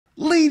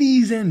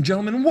Ladies and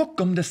gentlemen,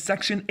 welcome to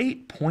section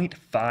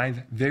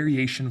 8.5,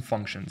 variation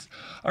functions.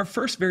 Our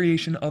first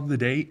variation of the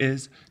day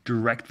is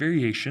direct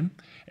variation,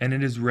 and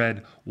it is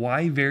read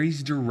y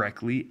varies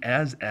directly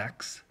as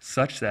x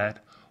such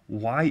that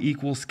y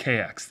equals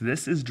kx.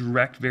 This is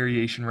direct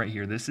variation right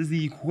here. This is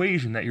the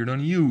equation that you're going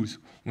to use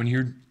when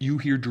you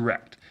hear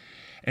direct.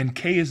 And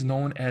k is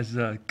known as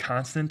the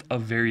constant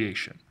of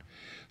variation.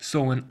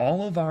 So in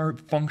all of our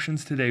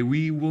functions today,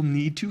 we will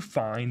need to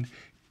find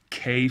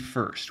k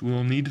first. We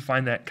will need to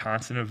find that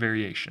constant of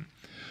variation.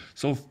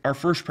 So our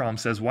first problem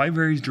says y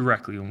varies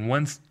directly. And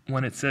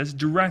when it says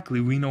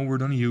directly, we know we're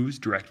going to use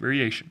direct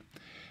variation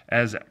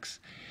as x.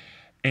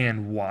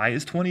 And y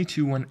is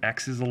 22 when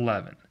x is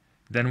 11.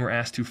 Then we're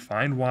asked to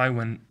find y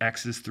when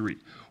x is 3.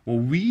 Well,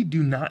 we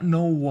do not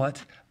know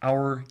what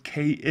our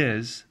k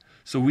is,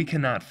 so we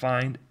cannot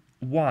find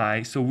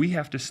y, so we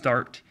have to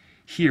start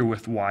here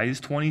with y is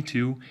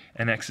 22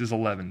 and x is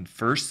 11.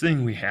 First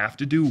thing we have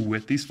to do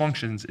with these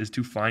functions is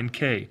to find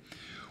k.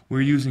 We're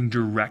using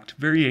direct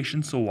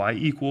variation, so y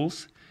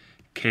equals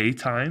k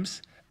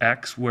times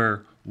x,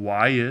 where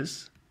y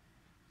is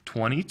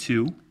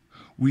 22.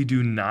 We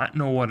do not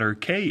know what our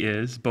k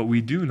is, but we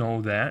do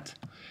know that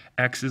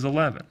x is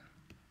 11.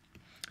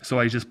 So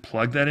I just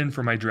plug that in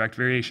for my direct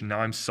variation. Now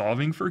I'm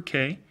solving for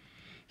k.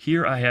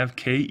 Here I have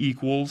k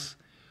equals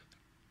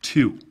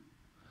 2.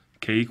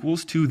 K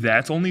equals 2,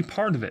 that's only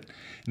part of it.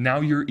 Now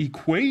your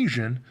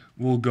equation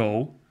will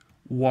go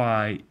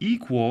y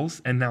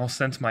equals, and now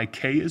since my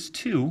k is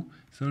 2,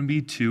 it's going to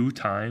be 2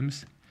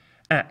 times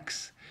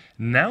x.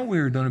 Now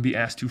we're going to be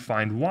asked to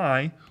find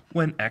y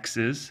when x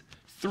is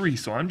 3.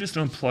 So I'm just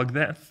going to plug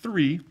that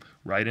 3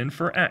 right in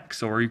for x.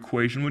 So our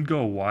equation would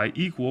go y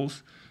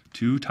equals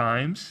 2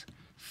 times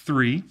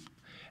 3.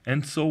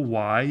 And so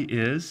y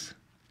is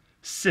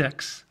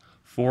 6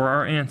 for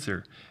our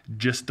answer.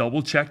 Just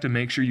double check to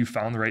make sure you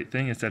found the right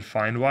thing. It said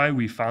find y.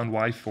 We found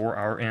y for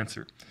our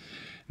answer.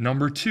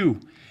 Number 2,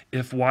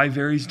 if y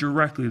varies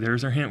directly,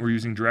 there's our hint. We're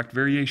using direct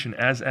variation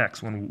as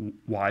x when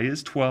y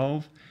is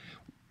 12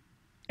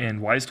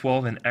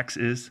 and x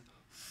is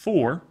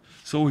 4.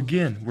 So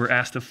again, we're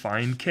asked to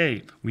find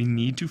k. We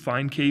need to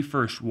find k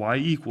first. Y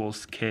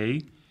equals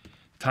k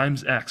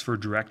times x for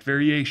direct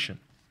variation.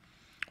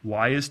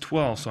 Y is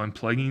 12, so I'm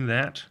plugging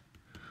that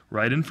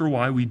right in for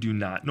y. We do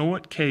not know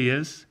what k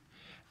is.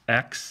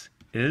 X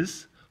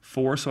is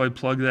 4, so I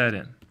plug that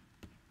in.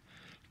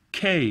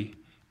 K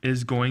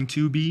is going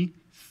to be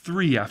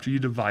 3 after you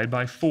divide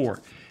by 4.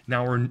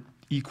 Now our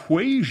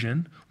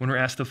equation, when we're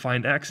asked to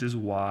find x, is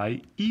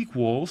y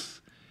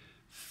equals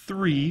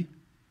 3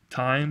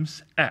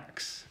 times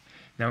x.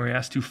 Now we're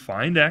asked to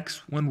find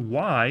x when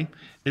y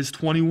is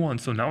 21.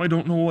 So now I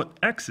don't know what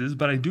x is,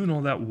 but I do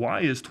know that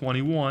y is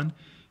 21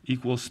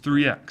 equals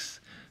 3x.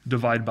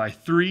 Divide by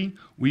 3,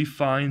 we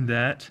find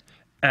that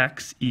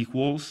x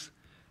equals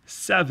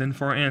 7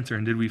 for our answer.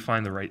 And did we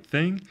find the right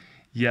thing?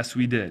 Yes,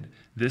 we did.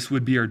 This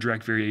would be our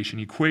direct variation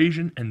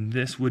equation, and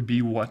this would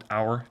be what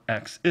our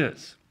x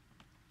is.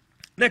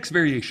 Next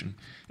variation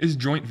is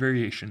joint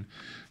variation.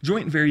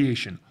 Joint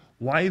variation,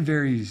 y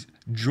varies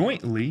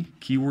jointly,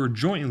 keyword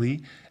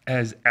jointly,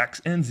 as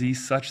x and z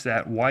such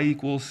that y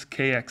equals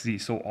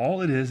kxz. So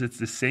all it is, it's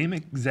the same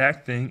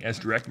exact thing as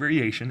direct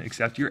variation,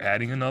 except you're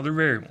adding another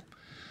variable.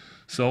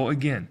 So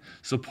again,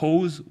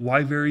 suppose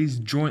y varies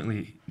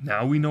jointly.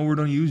 Now we know we're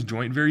going to use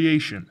joint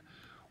variation.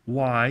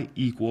 Y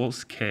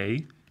equals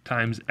k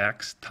times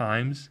x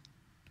times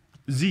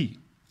z.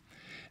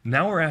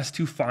 Now we're asked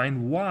to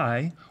find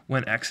y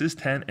when x is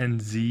 10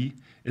 and z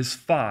is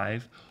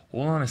 5.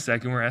 Hold on a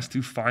second, we're asked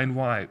to find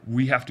y.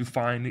 We have to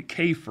find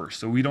k first,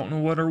 so we don't know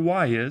what our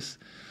y is.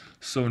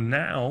 So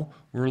now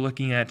we're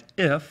looking at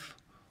if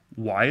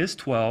y is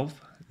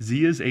 12,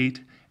 z is 8,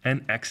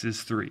 and x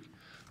is 3.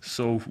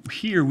 So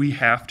here we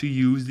have to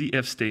use the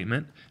if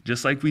statement,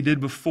 just like we did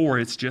before,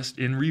 it's just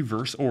in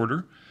reverse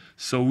order.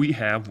 So we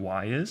have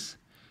y is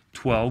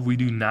 12, we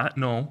do not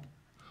know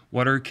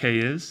what our k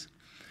is.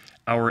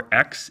 Our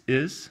x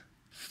is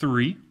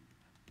 3,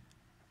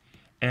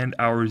 and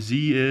our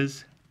z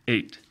is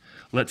 8.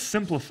 Let's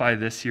simplify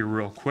this here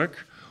real quick.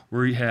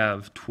 We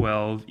have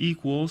 12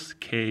 equals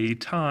k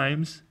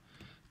times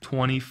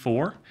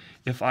 24.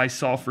 If I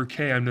solve for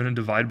k, I'm going to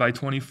divide by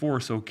 24,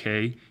 so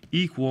k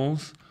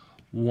equals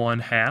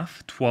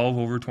 1/2, 12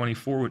 over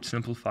 24, which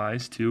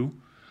simplifies to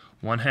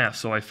 1/2.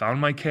 So I found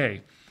my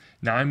k.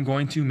 Now I'm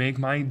going to make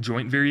my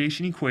joint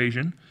variation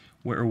equation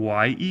where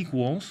y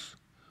equals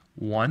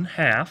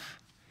 1/2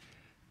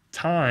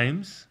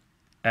 times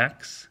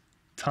x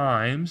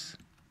times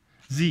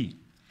z.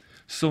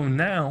 So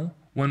now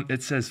when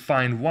it says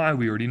find y,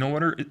 we already know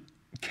what our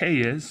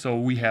k is. So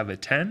we have a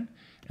 10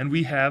 and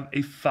we have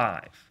a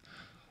 5.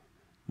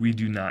 We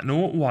do not know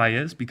what y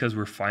is because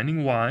we're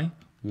finding y,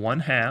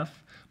 1/2.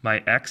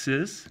 My x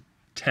is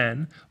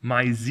 10.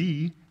 My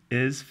z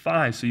is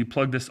 5. So you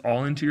plug this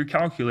all into your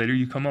calculator,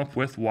 you come up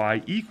with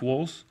y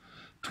equals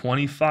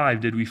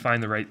 25. Did we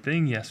find the right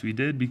thing? Yes, we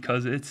did,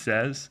 because it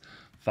says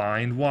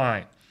find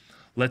y.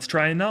 Let's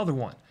try another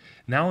one.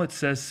 Now it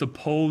says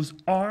suppose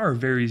r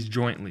varies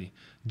jointly.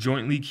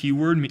 Jointly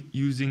keyword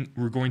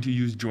we're going to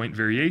use joint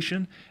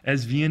variation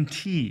as v and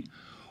t.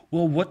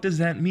 Well, what does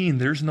that mean?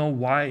 There's no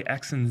y,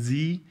 x, and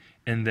z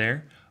in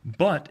there,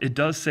 but it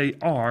does say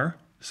r,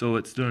 so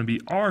it's going to be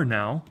r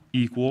now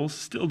equals,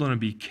 still going to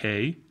be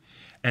k,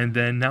 and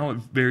then now it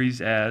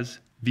varies as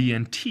v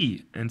and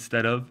t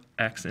instead of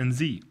x and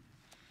z.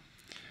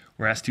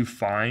 We're asked to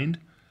find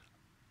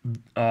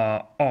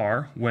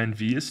r when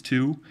v is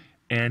 2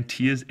 and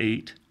t is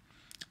 8.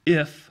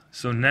 If,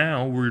 so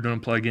now we're going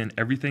to plug in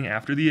everything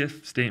after the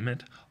if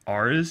statement.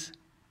 R is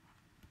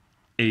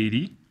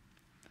 80.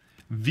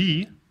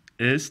 V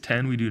is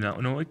 10. We do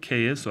not know what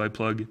k is, so I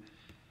plug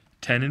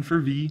 10 in for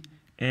v,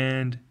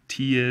 and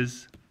t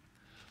is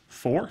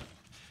 4.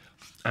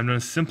 I'm going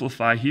to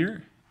simplify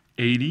here.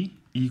 80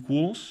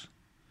 equals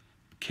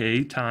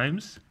k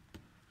times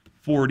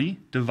 40,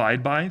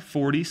 divide by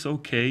 40, so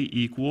k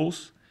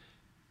equals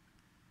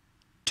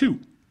 2.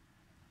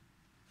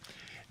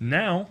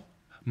 Now,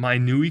 my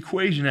new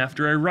equation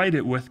after I write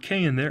it with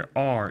k in there,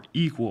 r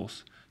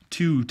equals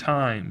 2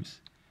 times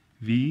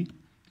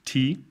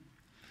vt.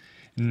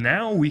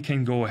 Now we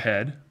can go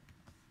ahead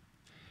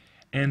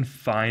and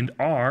find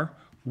r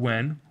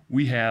when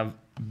we have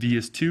v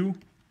is 2,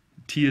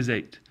 t is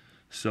 8.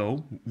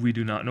 So we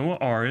do not know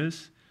what r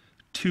is.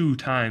 2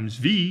 times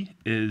v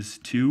is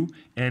 2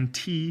 and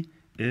t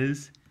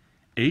is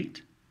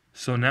 8.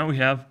 So now we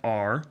have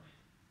r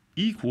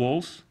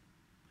equals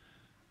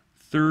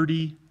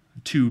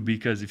 32,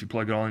 because if you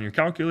plug it all in your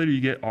calculator,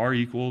 you get r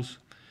equals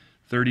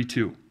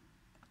 32.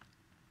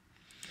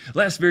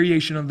 Last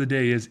variation of the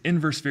day is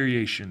inverse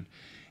variation.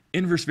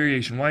 Inverse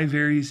variation, y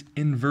varies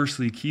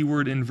inversely,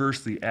 keyword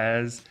inversely,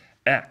 as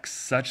x,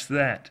 such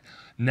that.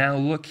 Now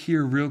look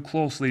here real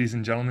close, ladies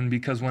and gentlemen,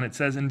 because when it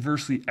says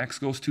inversely, x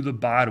goes to the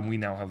bottom. We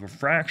now have a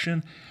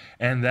fraction,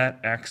 and that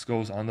x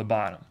goes on the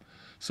bottom.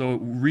 So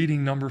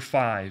reading number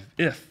 5,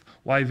 if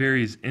y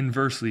varies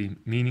inversely,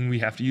 meaning we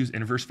have to use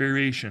inverse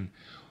variation,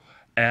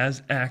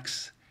 as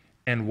x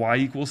and y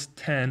equals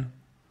 10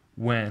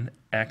 when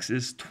x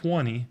is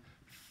 20,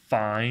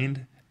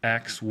 find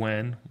x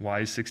when y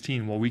is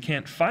 16. Well, we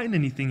can't find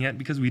anything yet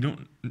because we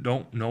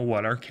don't know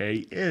what our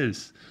k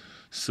is.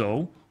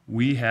 So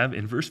we have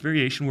inverse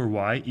variation where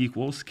y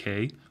equals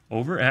k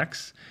over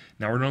x.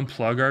 Now we're going to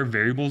plug our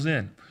variables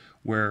in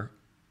where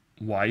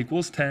y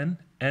equals 10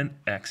 and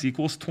x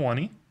equals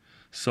 20.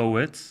 So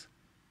it's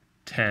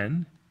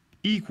 10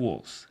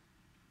 equals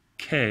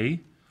k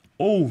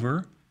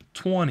over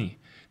 20.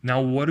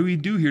 Now what do we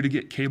do here to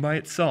get k by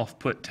itself?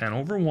 Put 10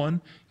 over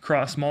 1,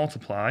 cross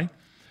multiply.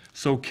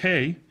 So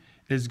k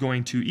is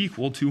going to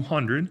equal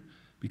 200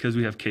 because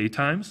we have k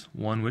times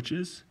 1, which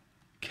is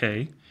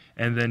k,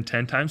 and then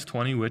 10 times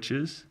 20, which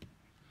is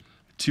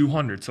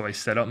 200. So I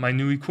set up my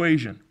new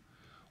equation.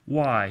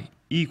 Y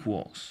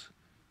equals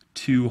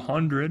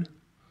 200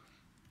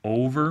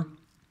 over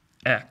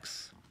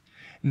x.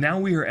 Now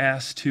we are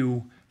asked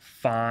to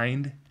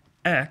find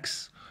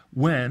x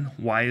when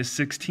y is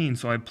 16.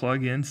 So I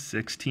plug in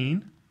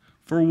 16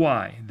 for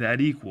y. That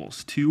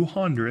equals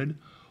 200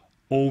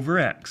 over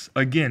x.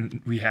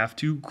 Again, we have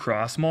to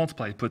cross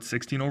multiply. Put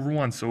 16 over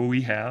 1. So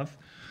we have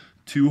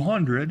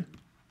 200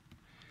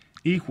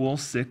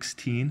 equals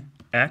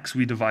 16x.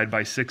 We divide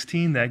by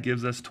 16. That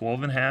gives us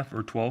 12.5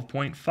 or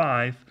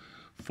 12.5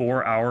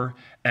 for our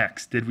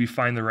x. Did we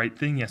find the right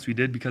thing? Yes, we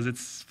did, because it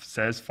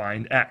says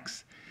find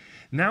x.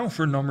 Now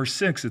for number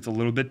 6, it's a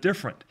little bit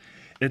different.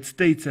 It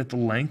states that the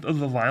length of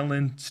the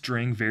violin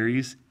string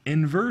varies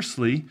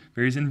inversely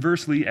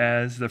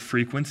as the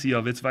frequency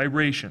of its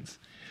vibrations.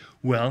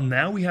 Well,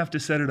 now we have to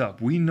set it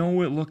up. We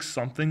know it looks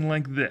something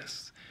like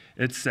this.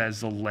 It says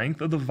the length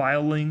of the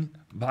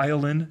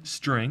violin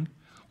string.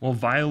 Well,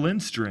 violin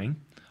string,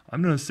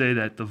 I'm going to say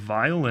that the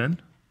violin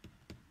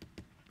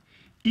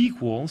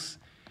equals,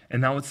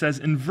 and now it says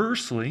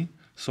inversely,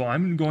 so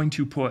I'm going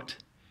to put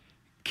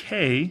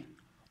k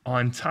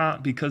on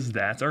top because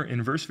that's our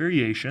inverse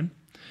variation,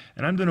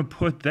 and I'm going to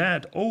put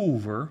that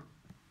over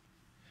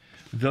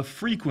the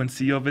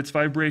frequency of its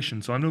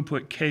vibration. So I'm going to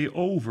put k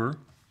over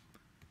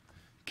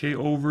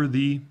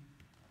the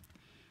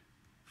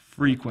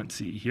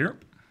frequency here.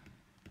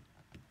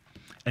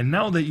 And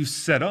now that you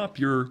set up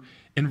your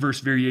inverse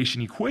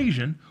variation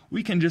equation,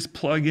 we can just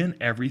plug in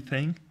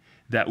everything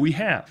that we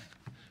have.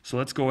 So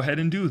let's go ahead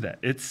and do that.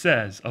 It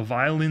says a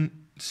violin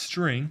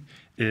string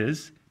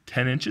is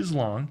 10 inches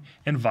long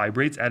and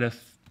vibrates at a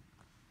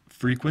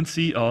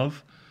frequency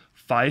of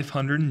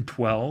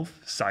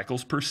 512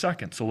 cycles per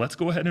second. So let's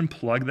go ahead and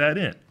plug that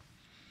in.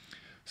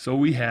 So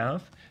we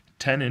have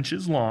 10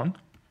 inches long.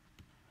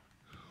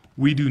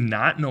 We do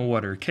not know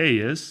what our k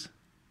is,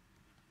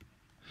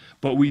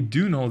 but we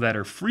do know that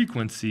our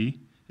frequency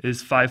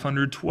is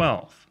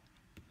 512.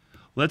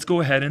 Let's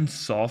go ahead and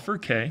solve for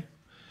k.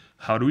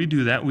 How do we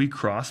do that? We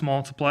cross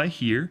multiply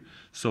here,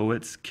 so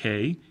it's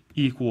k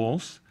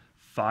equals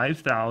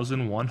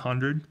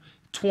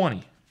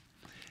 5,120.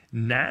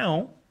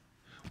 Now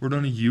we're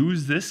going to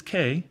use this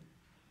k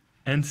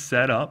and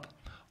set up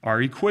our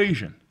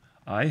equation.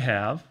 I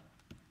have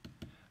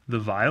the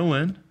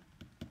violin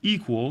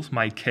equals,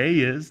 my K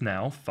is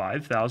now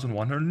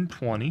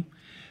 5,120.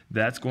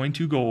 That's going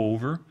to go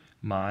over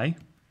my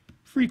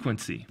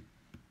frequency.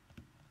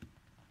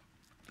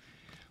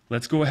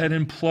 Let's go ahead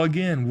and plug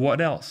in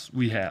what else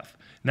we have.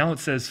 Now it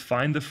says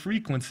find the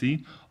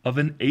frequency of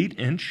an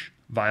 8-inch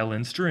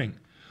violin string.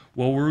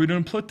 Well, where are we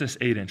going to put this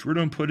 8-inch? We're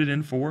going to put it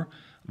in for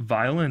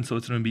violin, so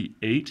it's going to be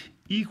 8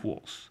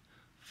 equals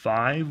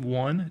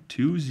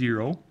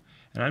 5120,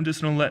 and I'm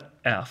just going to let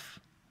F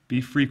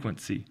be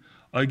frequency.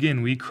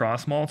 Again, we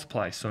cross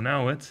multiply, so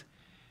now it's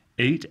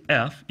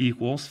 8F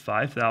equals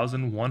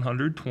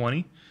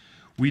 5,120.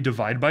 We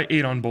divide by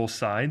 8 on both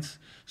sides,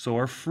 so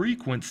our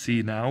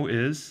frequency now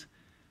is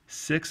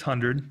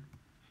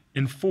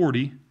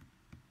 640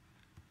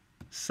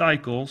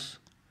 cycles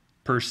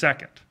per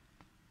second.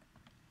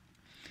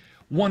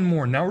 One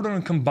more. Now we're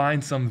going to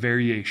combine some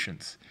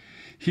variations.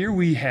 Here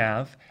we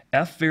have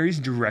F varies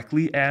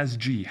directly as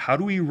G. How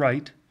do we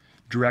write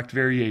direct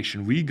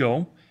variation? We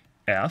go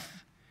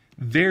F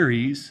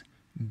varies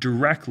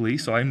directly,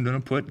 so I'm going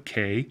to put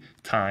K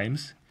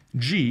times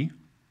G,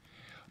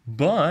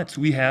 but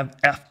we have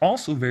F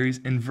also varies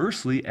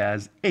inversely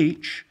as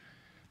H,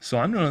 so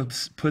I'm going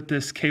to put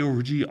this K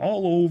over G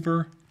all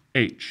over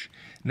H.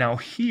 Now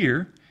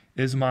here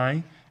is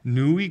my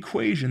new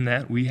equation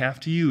that we have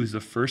to use. The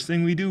first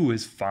thing we do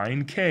is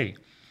find K.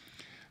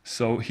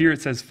 So here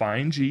it says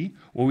find G.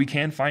 Well, we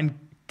can't find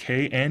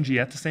K and G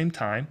at the same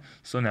time,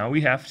 so now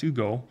we have to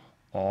go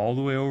all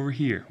the way over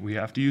here. We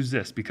have to use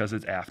this because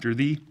it's after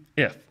the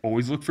if.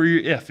 Always look for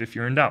your if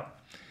you're in doubt.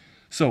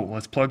 So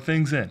let's plug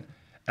things in.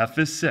 F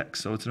is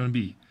 6, so it's going to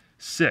be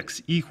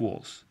 6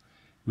 equals,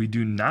 we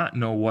do not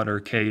know what our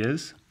K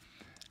is.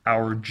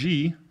 Our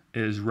G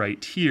is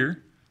right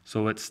here,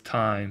 so it's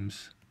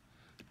times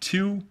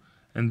 2,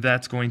 and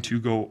that's going to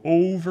go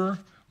over,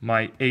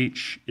 my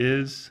H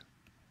is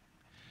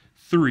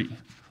 3.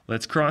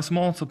 Let's cross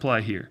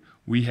multiply here.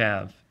 We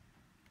have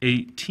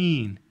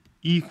 18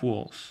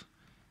 equals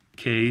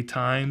K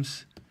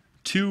times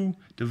 2,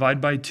 divide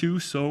by 2,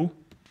 so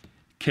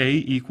K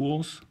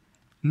equals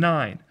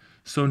 9.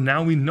 So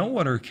now we know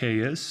what our K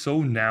is,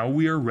 so now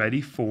we are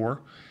ready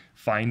for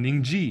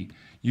finding G.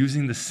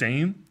 Using the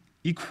same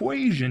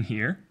equation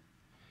here,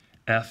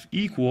 F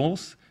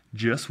equals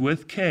just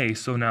with K,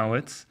 so now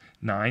it's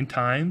 9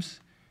 times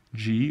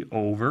G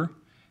over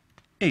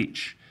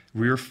H.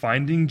 We are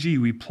finding G.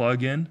 We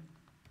plug in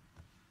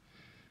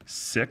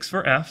 6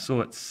 for F,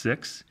 so it's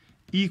 6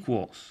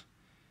 equals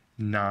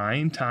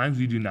 9 times,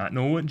 we do not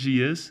know what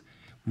G is.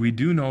 We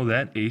do know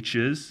that H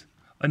is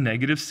a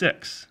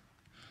 -6.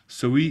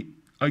 So we,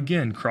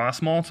 again,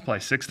 cross multiply.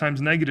 6 times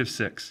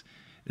 -6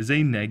 is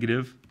a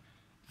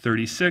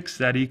 -36.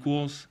 That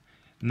equals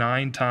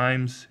 9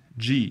 times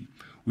G.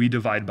 We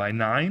divide by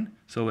 9,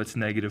 so it's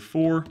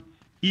 -4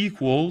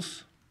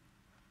 equals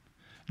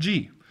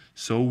G.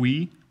 So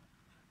we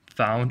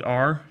found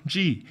our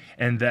G.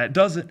 And that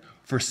does it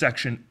for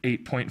section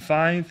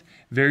 8.5,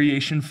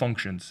 variation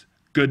functions.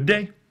 Good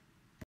day.